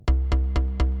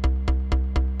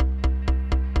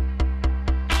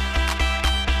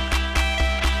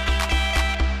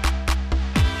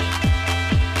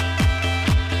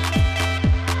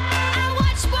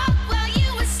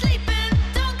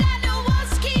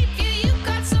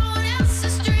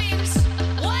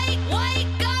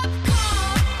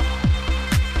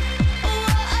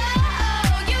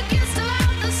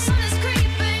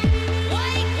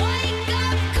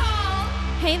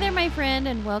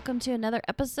welcome to another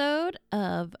episode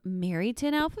of Married to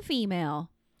an Alpha Female.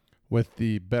 With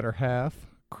the better half,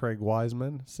 Craig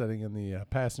Wiseman, sitting in the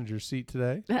passenger seat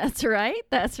today. That's right.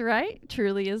 That's right.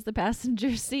 Truly is the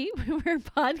passenger seat when we're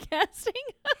podcasting.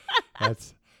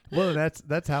 That's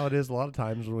how it is a lot of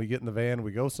times when we get in the van,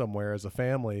 we go somewhere as a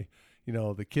family. You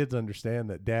know, the kids understand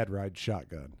that dad rides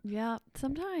shotgun. Yeah,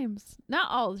 sometimes. Not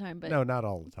all the time, but No, not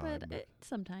all the time. but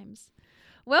sometimes.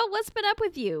 Well, what's been up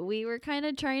with you? We were kind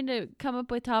of trying to come up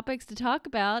with topics to talk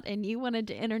about, and you wanted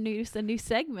to introduce a new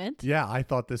segment. Yeah, I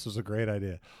thought this was a great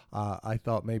idea. I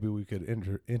thought maybe we could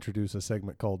introduce a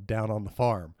segment called Down on the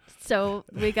Farm. So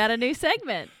we got a new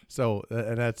segment. So,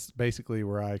 and that's basically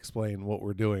where I explain what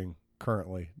we're doing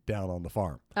currently down on the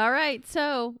farm. All right.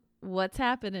 So what's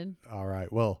happening? All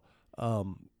right. Well,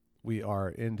 we are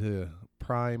into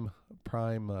prime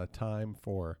time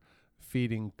for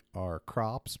feeding our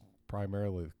crops,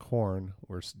 primarily the corn.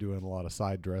 We're doing a lot of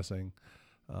side dressing.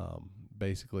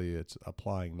 Basically, it's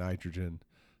applying nitrogen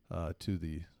to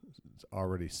the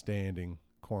already standing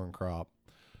corn crop.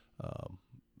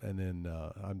 And then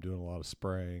I'm doing a lot of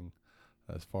spraying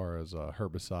as far as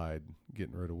herbicide,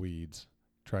 getting rid of weeds,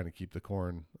 trying to keep the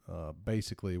corn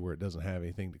basically where it doesn't have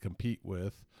anything to compete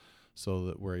with so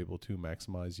that we're able to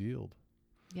maximize yield.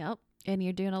 Yep. And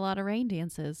you're doing a lot of rain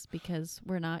dances because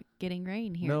we're not getting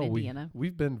rain here in Indiana.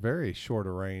 We've been very short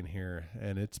of rain here,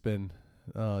 and it's been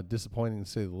disappointing to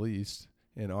say the least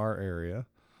in our area.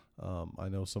 I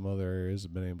know some other areas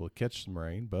have been able to catch some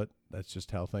rain, but that's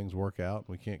just how things work out.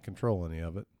 We can't control any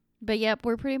of it. But yep,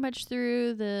 we're pretty much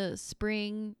through the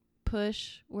spring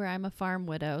push where I'm a farm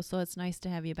widow, so it's nice to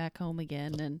have you back home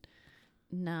again and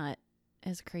not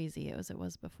as crazy as it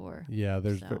was before. Yeah,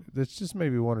 there's just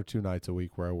maybe 1 or 2 nights a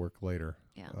week where I work later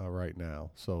right now,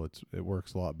 so it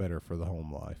works a lot better for the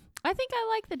home life. I think I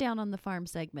like the Down on the Farm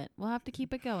segment. We'll have to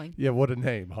keep it going. Yeah, what a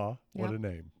name, huh? What Yep. a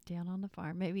name. Down on the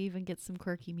Farm. Maybe even get some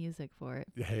quirky music for it.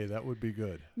 Hey, that would be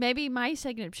good. Maybe my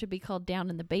segment should be called Down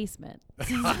in the Basement.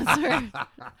 That's where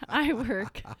I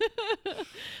work.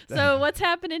 So what's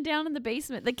happening down in the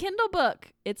basement? The Kindle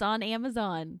book. It's on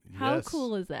Amazon. How Yes.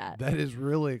 cool is that? That is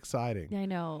really exciting. I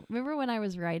know. Remember when I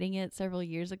was writing it several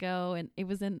years ago, and it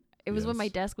was when my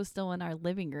Yes. desk was still in our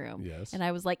living room. Yes. And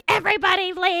I was like,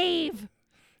 everybody leave.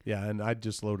 Yeah, and I'd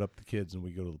just load up the kids and we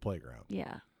go to the playground.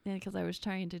 Yeah. And because I was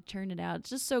trying to churn it out.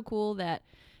 It's just so cool that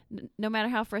no matter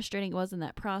how frustrating it was in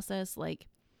that process,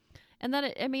 and that,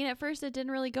 at first it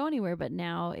didn't really go anywhere, but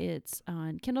now it's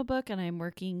on Kindle book and I'm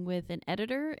working with an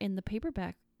editor, and the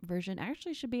paperback version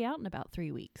actually should be out in about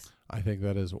 3 weeks. I think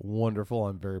that is wonderful.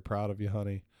 I'm very proud of you,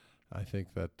 honey. I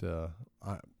think that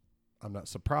I'm not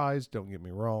surprised, don't get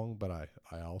me wrong, but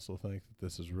I also think that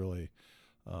this is really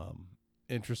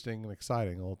interesting and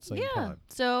exciting all at the same time.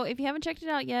 So if you haven't checked it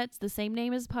out yet, it's the same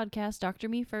name as the podcast, Dr.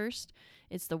 Me First.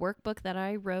 It's the workbook that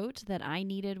I wrote that I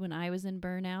needed when I was in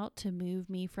burnout to move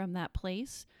me from that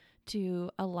place to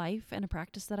a life and a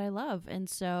practice that I love. And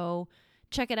so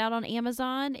check it out on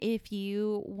Amazon. If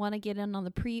you want to get in on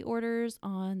the pre-orders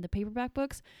on the paperback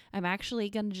books, I'm actually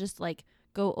going to just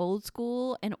go old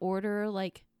school and order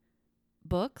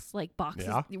books, boxes.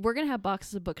 Yeah. We're going to have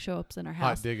boxes of book show-ups in our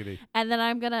house. Hot diggity. And then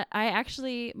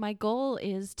my goal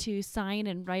is to sign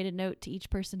and write a note to each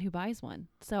person who buys one.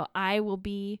 So I will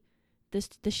be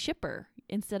the shipper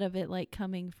instead of it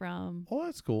coming from. Oh,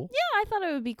 that's cool. Yeah, I thought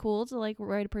it would be cool to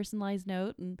write a personalized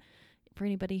note and for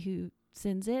anybody who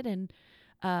sends it. And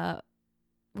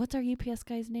what's our UPS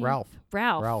guy's name? Ralph.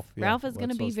 Yeah. Ralph is going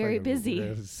to That's what I be was very thinking. busy.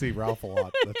 We're gonna see Ralph a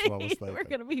lot. That's what I was thinking. We're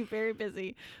going to be very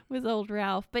busy with old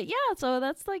Ralph. But yeah, so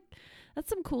that's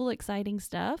some cool, exciting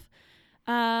stuff.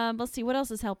 Let's see what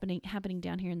else is happening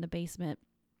down here in the basement.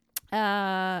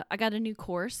 I got a new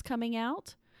course coming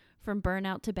out, From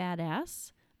Burnout to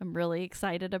Badass. I'm really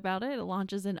excited about it. It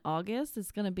launches in August.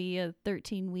 It's going to be a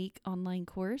 13-week online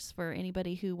course for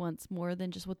anybody who wants more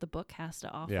than just what the book has to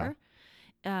offer.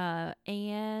 Yeah.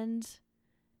 And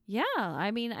yeah,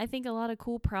 I think a lot of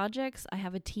cool projects. I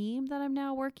have a team that I'm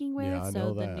now working with. Yeah, I so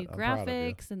know the that. new I'm proud of you.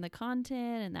 graphics and the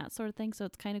content and that sort of thing. So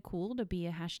it's kind of cool to be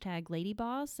a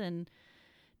 #ladyboss and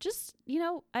just,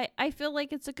 I feel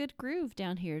like it's a good groove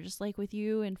down here, just like with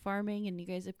you and farming, and you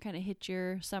guys have kind of hit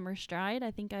your summer stride.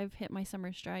 I think I've hit my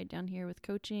summer stride down here with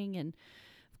coaching and,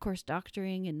 of course,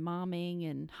 doctoring and momming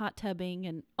and hot tubbing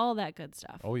and all that good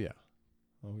stuff. Oh, yeah.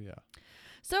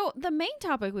 So the main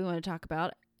topic we want to talk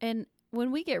about, and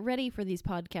when we get ready for these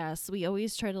podcasts, we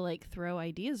always try to throw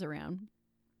ideas around.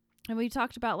 And we've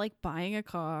talked about buying a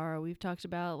car. We've talked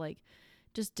about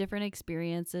just different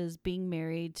experiences being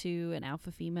married to an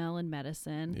alpha female in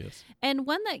medicine. Yes. And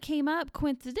one that came up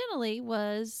coincidentally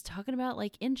was talking about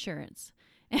insurance.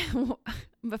 And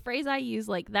the phrase I use,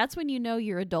 like, that's when you know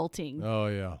you're adulting, Oh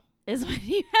yeah. is when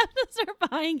you have to start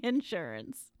buying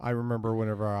insurance. I remember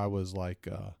whenever I was like,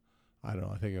 I don't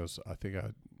know, I think I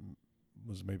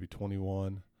was maybe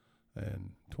 21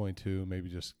 and 22, maybe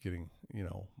just getting,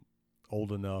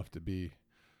 old enough to be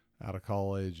out of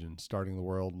college and starting the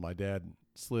world. My dad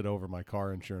slid over my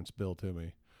car insurance bill to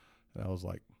me, and I was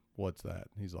like, "What's that?"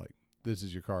 He's like, "This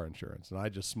is your car insurance." And I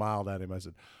just smiled at him. I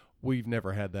said, "We've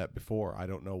never had that before. I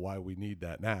don't know why we need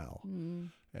that now."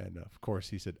 Mm. And of course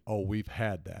he said, "Oh, we've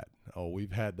had that. Oh,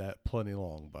 we've had that plenty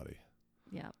long, buddy."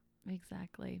 Yeah,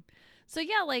 exactly. So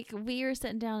yeah, like we were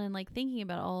sitting down and like thinking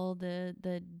about all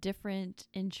the different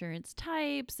insurance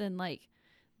types and like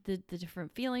the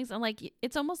different feelings, and like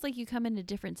it's almost like you come into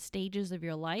different stages of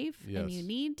your life and you Yes.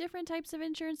 need different types of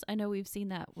insurance. I know we've seen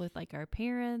that with like our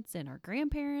parents and our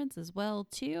grandparents as well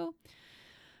too.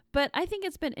 But I think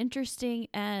it's been interesting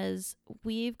as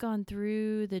we've gone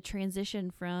through the transition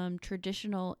from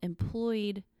traditional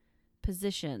employed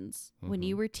positions when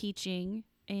you Mhm. were teaching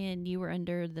and you were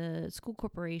under the school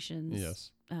corporations.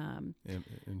 Yes.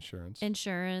 Insurance.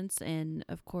 Insurance, and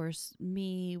of course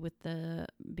me with the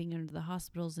being under the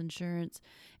hospital's insurance,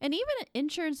 and even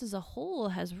insurance as a whole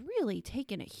has really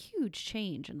taken a huge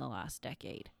change in the last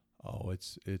decade. Oh,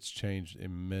 it's changed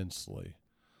immensely,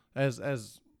 as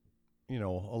a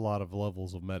lot of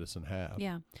levels of medicine have.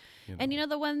 Yeah. And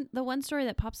the one story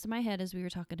that pops to my head as we were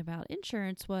talking about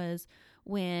insurance was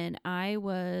when I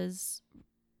was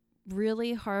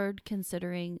really hard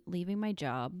considering leaving my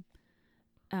job,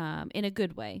 in a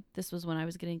good way. This was when I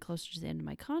was getting closer to the end of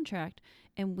my contract,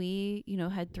 and we,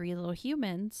 had 3 little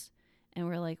humans, and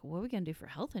we're like, what are we going to do for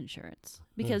health insurance?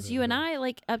 Because you and I,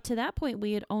 like, up to that point,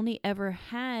 we had only ever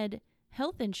had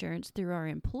health insurance through our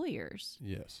employers.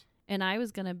 Yes. And I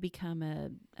was going to become a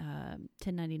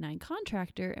 1099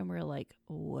 contractor, and we're like,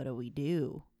 what do we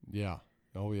do? Yeah.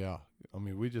 Oh yeah. I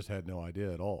mean, we just had no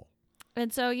idea at all.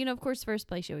 And so, of course, first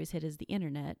place you always hit is the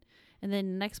internet. And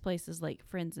then next place is like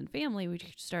friends and family. We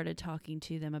started talking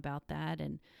to them about that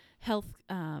and health.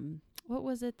 What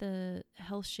was it? The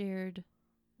health shared.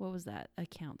 What was that?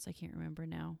 Accounts. I can't remember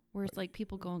now. Where it's like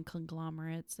people go on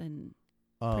conglomerates and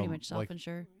pretty much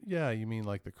self-insure. Yeah, you mean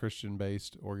like the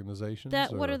Christian-based organizations?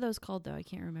 What are those called though? I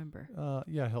can't remember.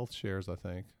 Yeah, health shares, I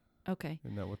think. Okay.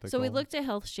 Isn't that what they So call we them? looked at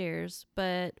health shares,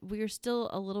 but we were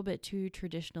still a little bit too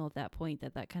traditional at that point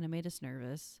that kind of made us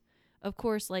nervous. Of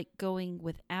course, like going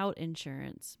without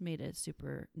insurance made us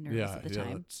super nervous at the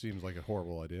time. That seems like a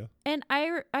horrible idea. And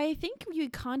I think we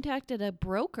contacted a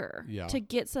broker Yeah. to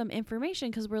get some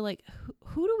information because we're like,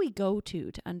 who do we go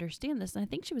to understand this? And I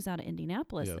think she was out of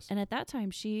Indianapolis. Yes. And at that time,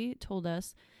 she told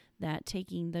us that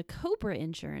taking the COBRA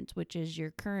insurance, which is your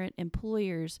current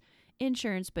employer's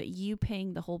insurance, but you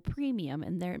paying the whole premium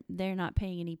and they're not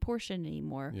paying any portion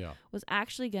anymore, Yeah. was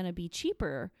actually going to be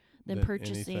cheaper than Than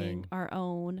purchasing anything. our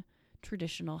own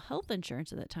traditional health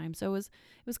insurance at that time. So it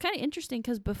was kind of interesting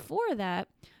because before that,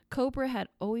 COBRA had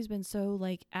always been so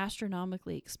like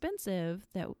astronomically expensive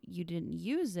that you didn't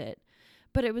use it.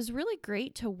 But it was really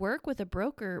great to work with a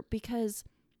broker because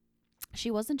she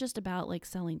wasn't just about like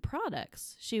selling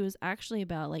products. She was actually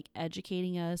about like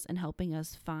educating us and helping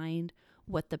us find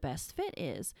what the best fit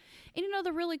is. And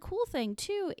the really cool thing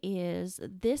too is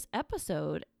this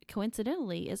episode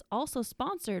coincidentally is also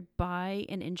sponsored by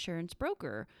an insurance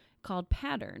broker called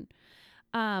Pattern.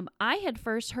 I had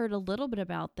first heard a little bit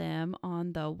about them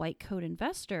on the White Coat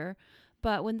Investor,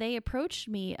 but when they approached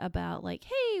me about like,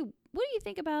 hey, what do you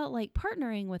think about like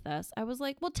partnering with us? I was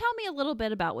like, well, tell me a little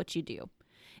bit about what you do.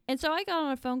 And so I got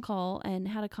on a phone call and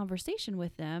had a conversation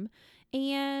with them.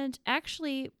 And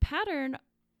actually, Pattern,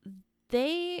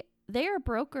 they're a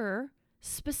broker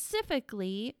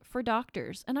specifically for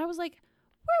doctors. And I was like,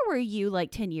 where were you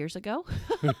like 10 years ago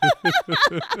when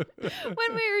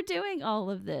we were doing all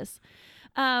of this?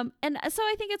 And so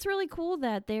I think it's really cool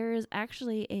that there is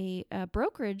actually a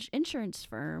brokerage insurance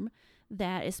firm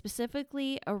that is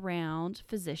specifically around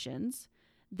physicians.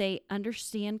 They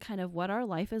understand kind of what our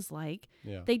life is like.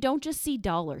 Yeah. They don't just see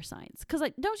dollar signs. Because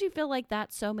like, don't you feel like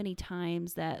that so many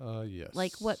times that Yes.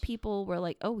 like what people were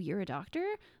like, oh, you're a doctor?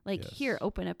 Like, Yes. here,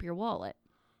 open up your wallet.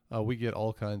 We get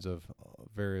all kinds of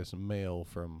various mail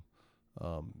from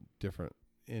different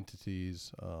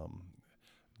entities.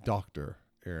 Dr.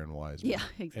 Aaron Wiseman. Yeah,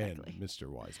 exactly. And Mr.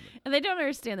 Wiseman. And they don't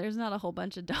understand there's not a whole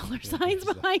bunch of dollar signs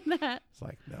exactly. behind that. It's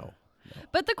like, no.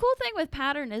 But the cool thing with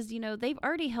Pattern is, they've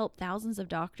already helped thousands of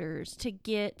doctors to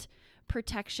get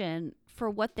protection for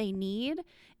what they need.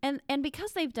 And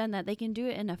because they've done that, they can do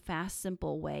it in a fast,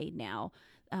 simple way now.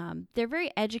 They're very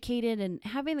educated, and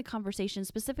having the conversation,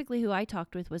 specifically who I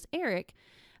talked with was Eric,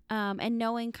 and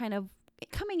knowing kind of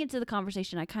coming into the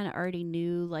conversation, I kind of already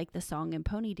knew like the song and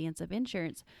pony dance of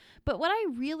insurance. But what I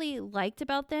really liked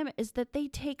about them is that they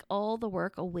take all the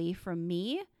work away from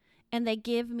me and they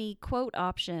give me quote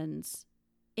options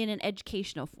in an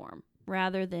educational form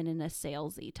rather than in a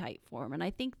salesy type form. And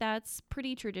I think that's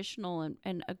pretty traditional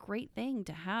and a great thing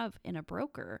to have in a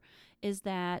broker, is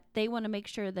that they want to make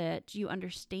sure that you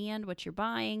understand what you're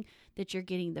buying, that you're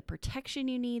getting the protection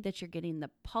you need, that you're getting the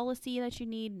policy that you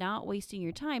need, not wasting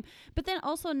your time, but then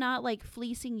also not like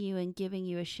fleecing you and giving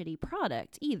you a shitty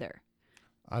product either.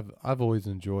 I've always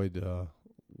enjoyed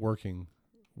working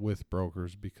with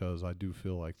brokers because I do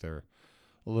feel like they're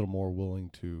a little more willing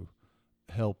to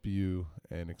help you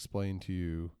and explain to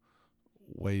you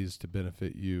ways to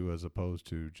benefit you as opposed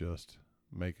to just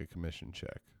make a commission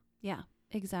check. Yeah,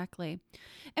 exactly.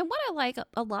 And what I like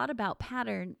a lot about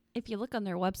Pattern, if you look on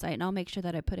their website, and I'll make sure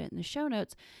that I put it in the show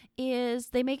notes, is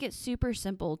they make it super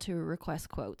simple to request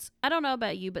quotes. I don't know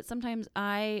about you, but sometimes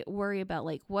I worry about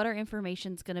like what our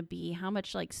information's going to be, how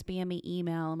much like spammy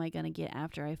email am I going to get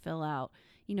after I fill out,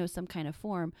 some kind of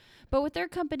form. But with their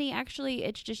company, actually,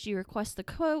 it's just you request the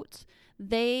quotes.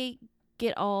 They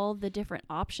get all the different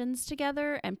options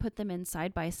together and put them in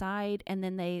side by side, and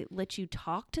then they let you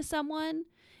talk to someone.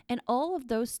 And all of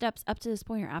those steps up to this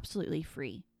point are absolutely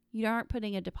free. You aren't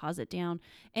putting a deposit down.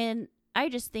 And I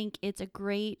just think it's a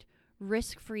great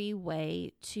risk-free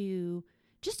way to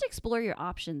just explore your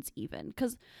options even.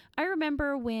 Because I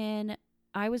remember when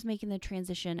I was making the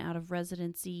transition out of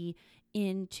residency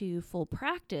into full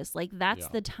practice, like that's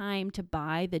the time to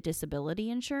buy the disability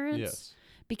insurance. Yes.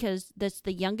 Because that's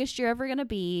the youngest you're ever going to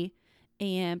be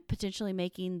and potentially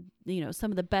making,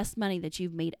 some of the best money that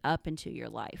you've made up into your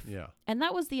life. Yeah. And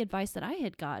that was the advice that I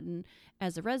had gotten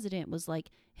as a resident, was like,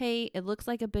 hey, it looks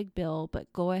like a big bill,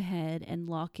 but go ahead and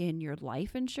lock in your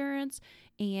life insurance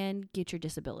and get your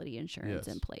disability insurance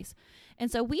in place. And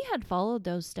so we had followed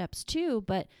those steps too.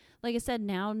 But like I said,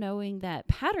 now knowing that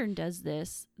Pattern does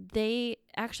this, they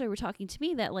actually were talking to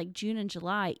me that like June and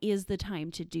July is the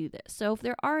time to do this. So if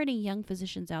there are any young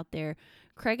physicians out there,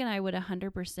 Craig and I would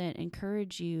 100%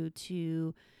 encourage you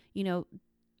to,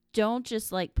 don't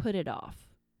just like put it off,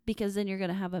 because then you're going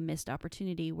to have a missed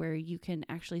opportunity where you can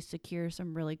actually secure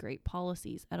some really great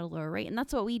policies at a lower rate. And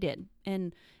that's what we did.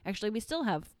 And actually we still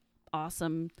have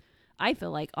awesome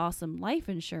life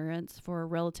insurance for a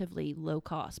relatively low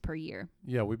cost per year.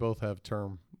 Yeah, we both have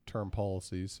term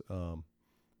policies,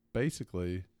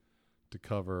 basically to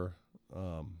cover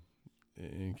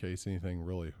in case anything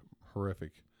really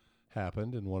horrific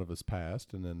happened and one of us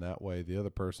passed, and then that way the other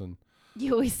person.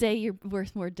 You always say you're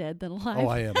worth more dead than alive. Oh,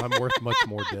 I am. I'm worth much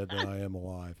more dead than I am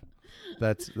alive.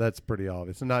 That's pretty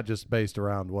obvious, and not just based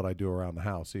around what I do around the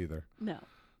house either. No.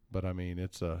 But I mean,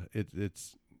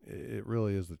 it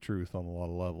really is the truth on a lot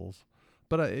of levels.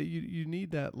 But you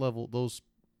need that level, those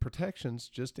protections,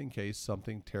 just in case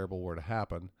something terrible were to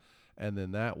happen, and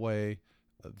then that way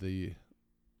the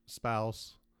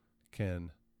spouse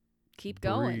can keep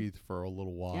breathe going for a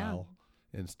little while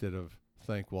instead of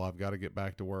think, well, I've got to get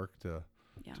back to work to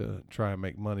try and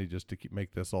make money just to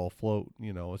make this all float,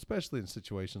 especially in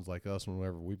situations like us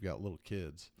whenever we've got little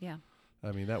kids. Yeah.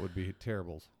 I mean, that would be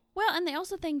terrible. Well, and they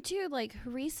also think too, like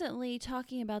recently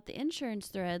talking about the insurance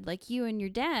thread, like you and your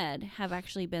dad have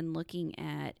actually been looking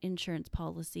at insurance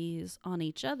policies on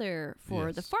each other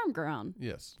for the farm ground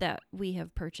that we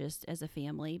have purchased as a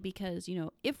family, because,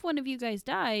 if one of you guys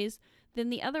dies, then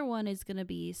the other one is going to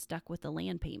be stuck with the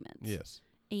land payments. Yes.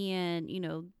 And,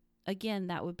 again,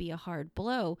 that would be a hard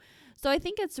blow. So I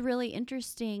think it's really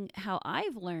interesting how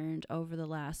I've learned over the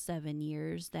last 7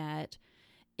 years that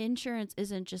insurance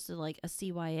isn't just like a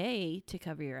CYA to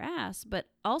cover your ass, but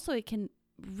also it can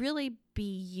really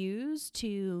be used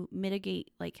to mitigate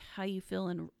like how you feel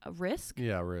in a risk.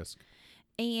 Yeah, risk.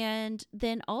 And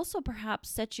then also perhaps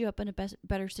set you up in a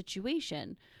better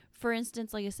situation. For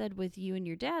instance, like I said, with you and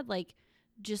your dad, like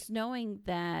just knowing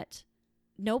that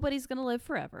nobody's going to live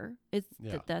forever.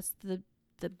 That's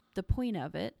the point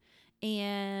of it.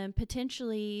 And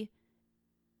potentially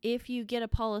if you get a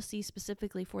policy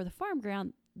specifically for the farm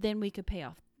ground, then we could pay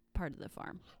off part of the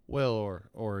farm. Well,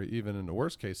 or even in the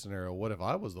worst case scenario, what if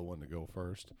I was the one to go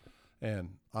first?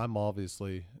 And I'm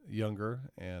obviously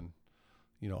younger, and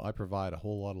I provide a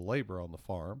whole lot of labor on the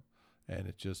farm, and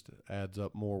it just adds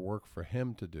up more work for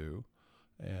him to do,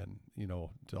 and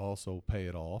to also pay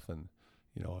it off. And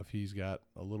if he's got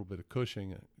a little bit of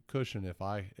cushion if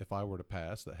I were to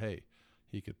pass, that hey,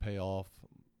 he could pay off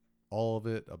all of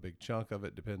it, a big chunk of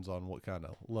it, depends on what kind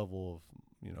of level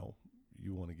of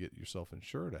you want to get yourself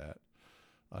insured at.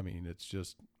 I mean, it's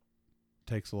just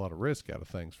takes a lot of risk out of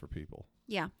things for people.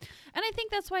 Yeah. And I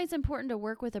think that's why it's important to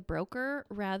work with a broker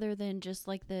rather than just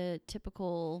like the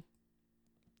typical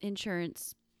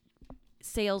insurance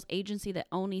sales agency that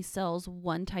only sells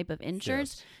one type of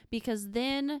insurance, Yes. because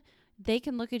then they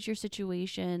can look at your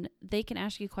situation. They can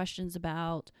ask you questions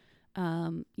about,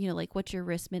 like what's your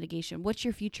risk mitigation? What's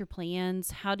your future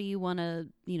plans? How do you want to,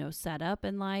 set up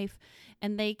in life?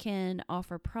 And they can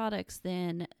offer products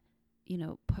then,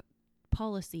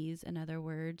 policies, in other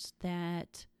words,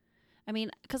 that,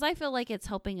 because I feel like it's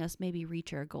helping us maybe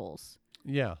reach our goals.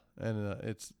 Yeah.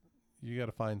 And you got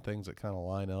to find things that kind of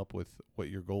line up with what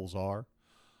your goals are.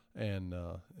 And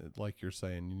like you're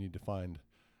saying, you need to find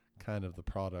kind of the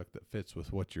product that fits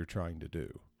with what you're trying to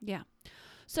do. Yeah.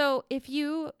 So if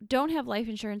you don't have life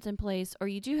insurance in place, or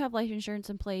you do have life insurance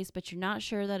in place, but you're not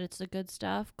sure that it's the good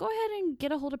stuff, go ahead and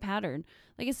get a hold of Pattern.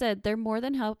 Like I said, they're more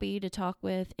than happy to talk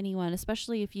with anyone,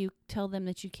 especially if you tell them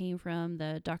that you came from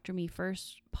the Dr. Me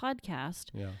First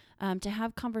podcast, to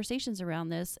have conversations around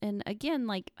this. And again,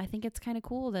 I think it's kind of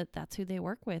cool that that's who they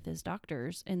work with, is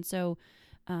doctors. And so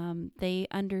they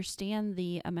understand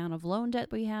the amount of loan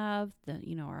debt we have,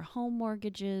 our home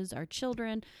mortgages, our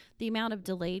children, the amount of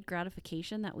delayed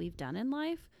gratification that we've done in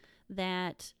life,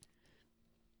 that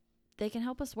they can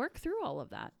help us work through all of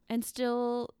that and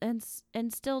still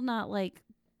not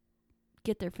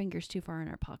get their fingers too far in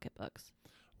our pocketbooks.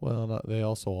 Well, they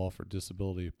also offer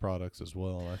disability products as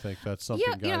well. And I think that's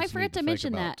something guys I forgot to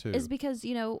mention that too. is because,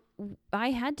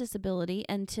 I had disability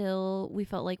until we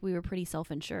felt like we were pretty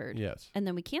self-insured. Yes. And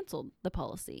then we canceled the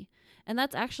policy. And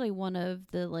that's actually one of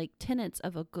the tenets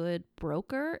of a good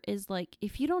broker is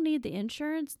if you don't need the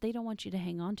insurance, they don't want you to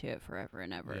hang on to it forever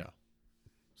and ever. Yeah.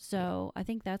 So I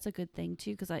think that's a good thing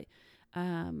too, because I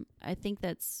think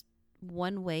that's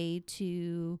one way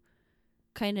to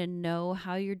kind of know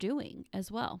how you're doing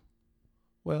as well.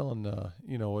 Well, and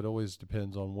it always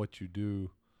depends on what you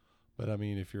do. But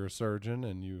if you're a surgeon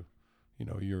and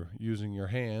you're using your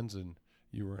hands and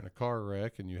you were in a car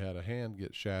wreck and you had a hand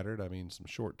get shattered, some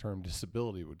short-term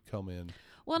disability would come in.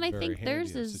 Well, and I think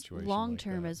theirs is situation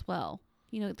long-term like as well.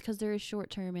 Because there is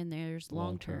short-term and there's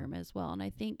long-term as well. And I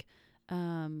think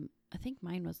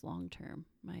mine was long-term.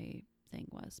 My thing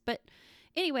was, but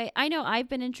anyway, I know I've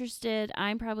been interested.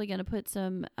 I'm probably going to put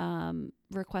some,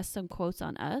 request some quotes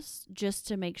on us just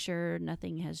to make sure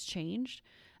nothing has changed.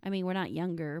 We're not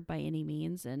younger by any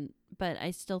means, but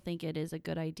I still think it is a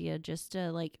good idea just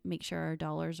to make sure our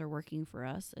dollars are working for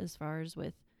us as far as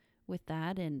with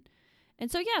that. And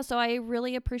so I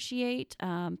really appreciate,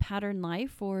 Pattern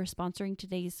Life for sponsoring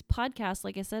today's podcast.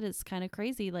 Like I said, it's kind of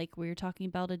crazy. We were talking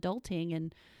about adulting,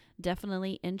 and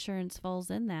definitely insurance falls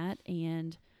in that.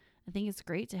 And I think it's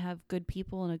great to have good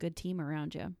people and a good team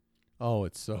around you. Oh,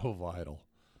 it's so vital.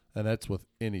 And that's with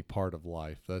any part of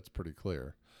life. That's pretty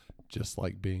clear. Just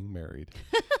like being married.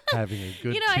 Having a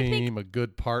good team, a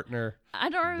good partner. I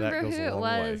don't remember who it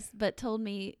was, but told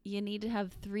me you need to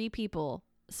have 3 people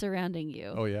surrounding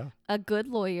you. Oh, yeah? A good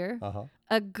lawyer,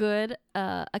 a good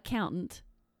accountant,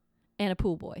 and a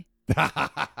pool boy.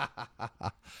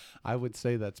 I would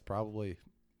say that's probably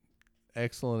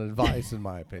excellent advice, in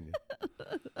my opinion.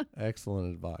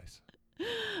 Excellent advice.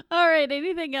 All right.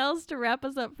 Anything else to wrap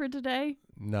us up for today?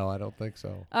 No, I don't think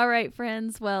so. All right,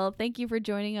 friends. Well, thank you for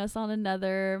joining us on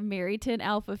another Married to an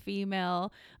Alpha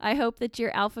Female. I hope that your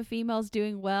alpha female is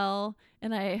doing well.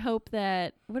 And I hope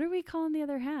that, what are we calling the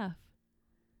other half?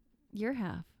 Your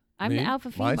half. I'm Me? the alpha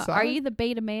My female. side? Are you the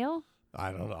beta male?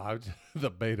 I don't know. I'm the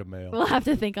beta male. We'll have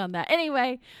to think on that.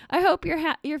 Anyway, I hope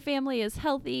your family is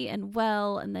healthy and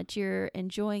well, and that you're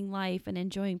enjoying life and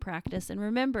enjoying practice. And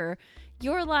remember,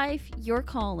 your life, your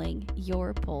calling,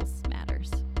 your pulse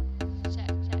matters.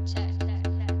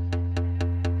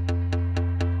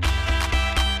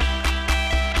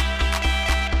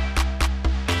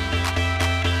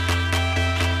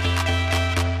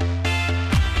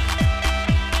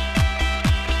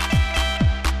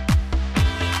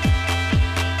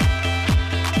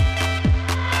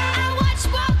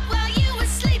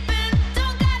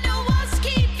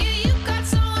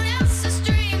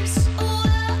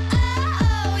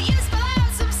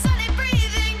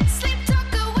 Sleep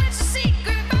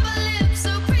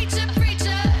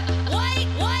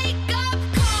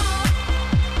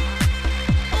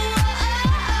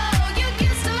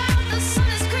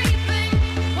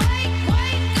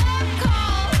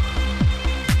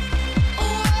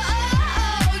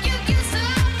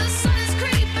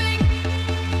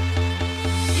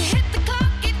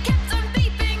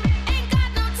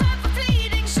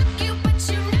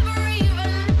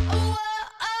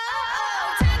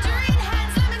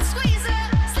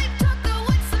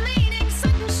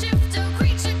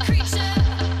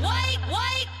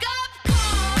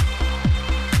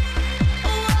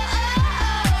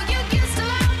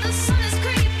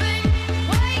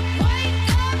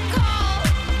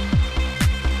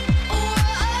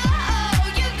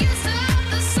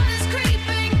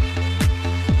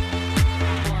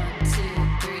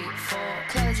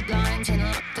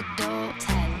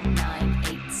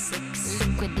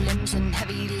spoons and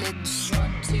heavy lids.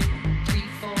 1, 2.